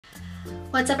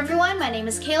What's up everyone, my name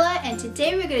is Kayla and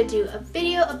today we're going to do a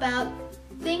video about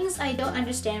things I don't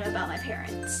understand about my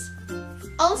parents.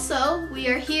 Also, we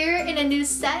are here in a new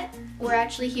set. We're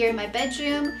actually here in my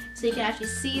bedroom so you can actually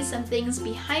see some things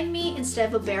behind me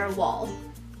instead of a bare wall.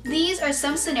 These are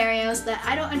some scenarios that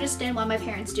I don't understand why my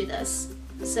parents do this.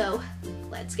 So,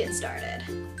 let's get started.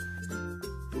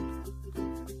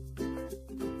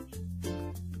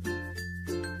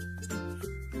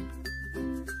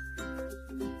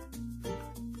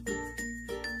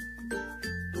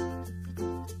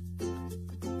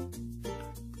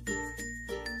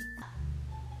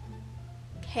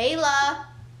 Kayla?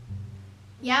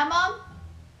 Yeah, Mom?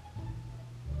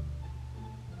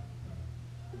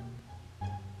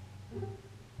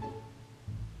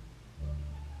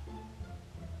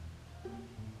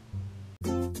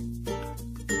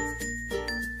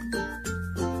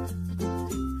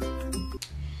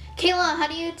 Kayla, how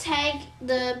do you tag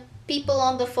the people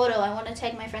on the photo? I want to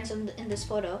tag my friends in this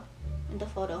photo. In the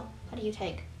photo. How do you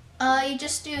tag? You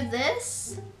just do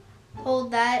this,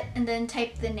 hold that, and then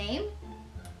type the name.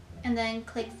 And then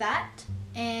click that,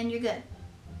 and you're good.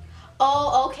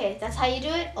 Oh, okay, that's how you do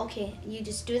it? Okay, you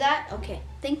just do that? Okay,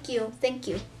 thank you, thank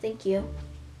you, thank you.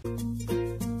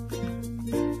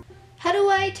 How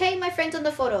do I tag my friends on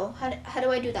the photo? How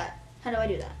do I do that? How do I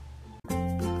do that?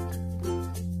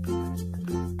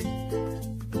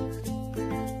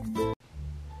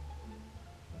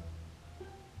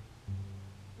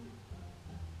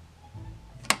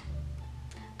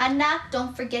 Anak,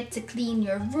 don't forget to clean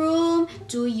your room,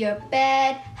 do your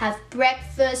bed, have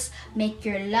breakfast, make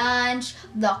your lunch,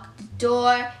 lock the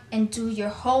door, and do your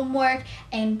homework,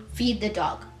 and feed the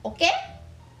dog, okay?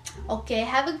 Okay,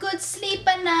 have a good sleep,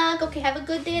 Anak. Okay, have a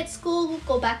good day at school.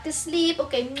 Go back to sleep,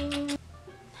 okay?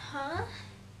 Huh?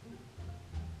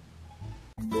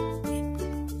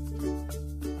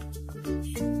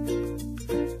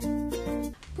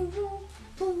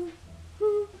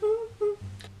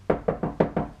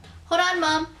 Hold on,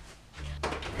 Mom.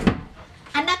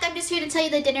 Anak, I'm just here to tell you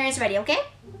the dinner is ready, okay?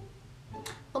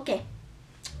 Okay.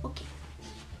 Okay.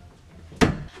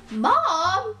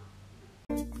 Mom!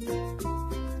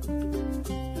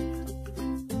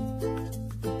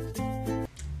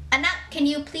 Anak, can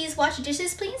you please wash the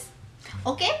dishes, please?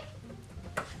 Okay?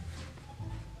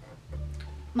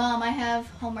 Mom, I have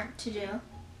homework to do.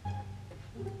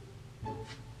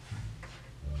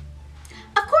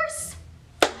 Of course!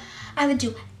 I would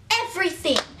do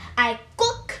everything. I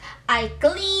cook, I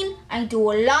clean, I do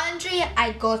laundry,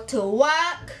 I go to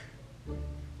work.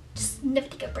 Just never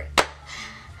take a break.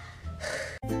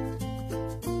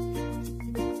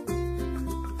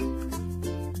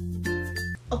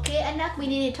 Okay, Anak, we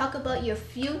need to talk about your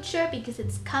future because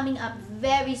it's coming up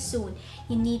very soon.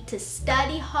 You need to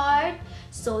study hard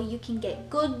so you can get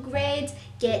good grades,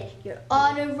 get your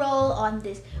honor roll on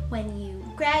this when you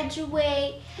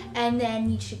graduate, and then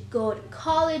you should go to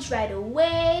college right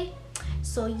away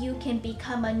so you can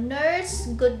become a nurse.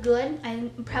 Good. I'm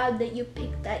proud that you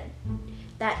picked that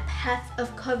path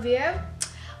of career.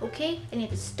 Okay, I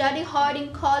need to study hard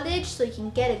in college so you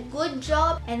can get a good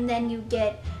job, and then you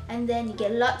get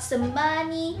lots of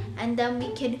money, and then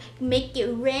we can make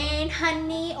it rain,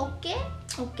 honey. Okay?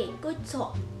 Okay, good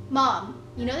talk. Mom,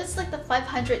 you know this is like the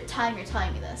 500th time you're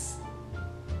telling me this.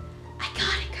 I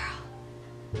got it, girl.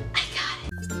 I got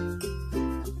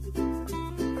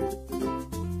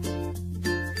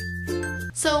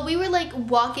it. So we were like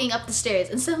walking up the stairs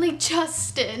and suddenly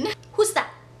Justin. Who's that?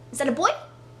 Is that a boy?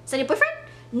 Is that your boyfriend?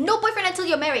 No boyfriend until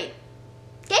you're married.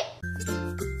 Okay?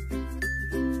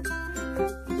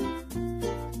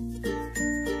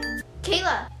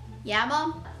 Kayla. Yeah,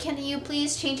 Mom? Can you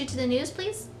please change it to the news,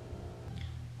 please?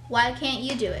 Why can't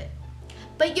you do it?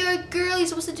 But you're a girl. You're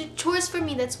supposed to do chores for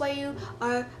me. That's why you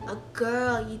are a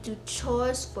girl. You do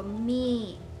chores for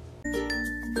me.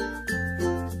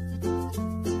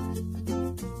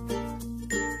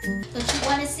 Don't you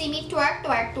want to see me twerk,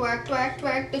 twerk, twerk, twerk,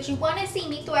 twerk? Don't you want to see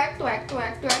me twerk, twerk,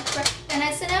 twerk, twerk, twerk? And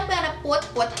I said I'm gonna put.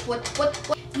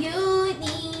 You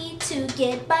need to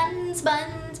get buns,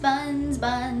 buns, buns,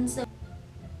 buns.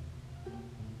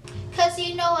 Cause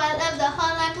you know I love the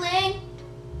hotline bling.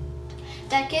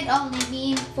 That can only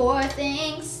mean 4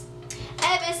 things.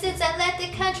 Ever since I left the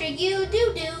country, you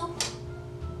do.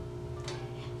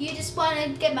 You just wanna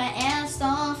get my ass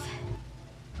off.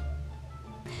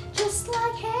 Just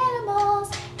like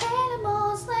animals,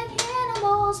 animals like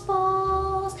animals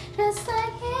balls. Just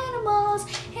like animals,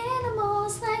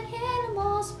 animals like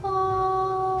animals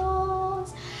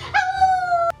balls.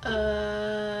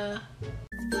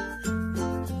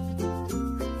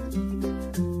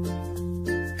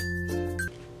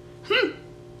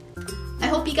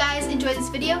 guys enjoyed this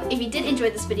video. If you did enjoy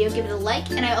this video, give it a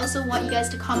like, and I also want you guys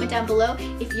to comment down below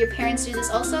if your parents do this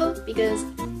also, because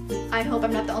I hope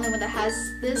I'm not the only one that has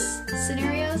this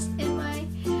scenarios in my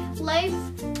life.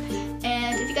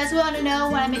 And if you guys want to know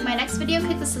when I make my next video,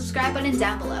 click the subscribe button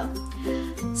down below.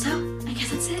 So, I guess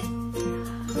that's it.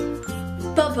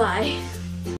 Bye-bye.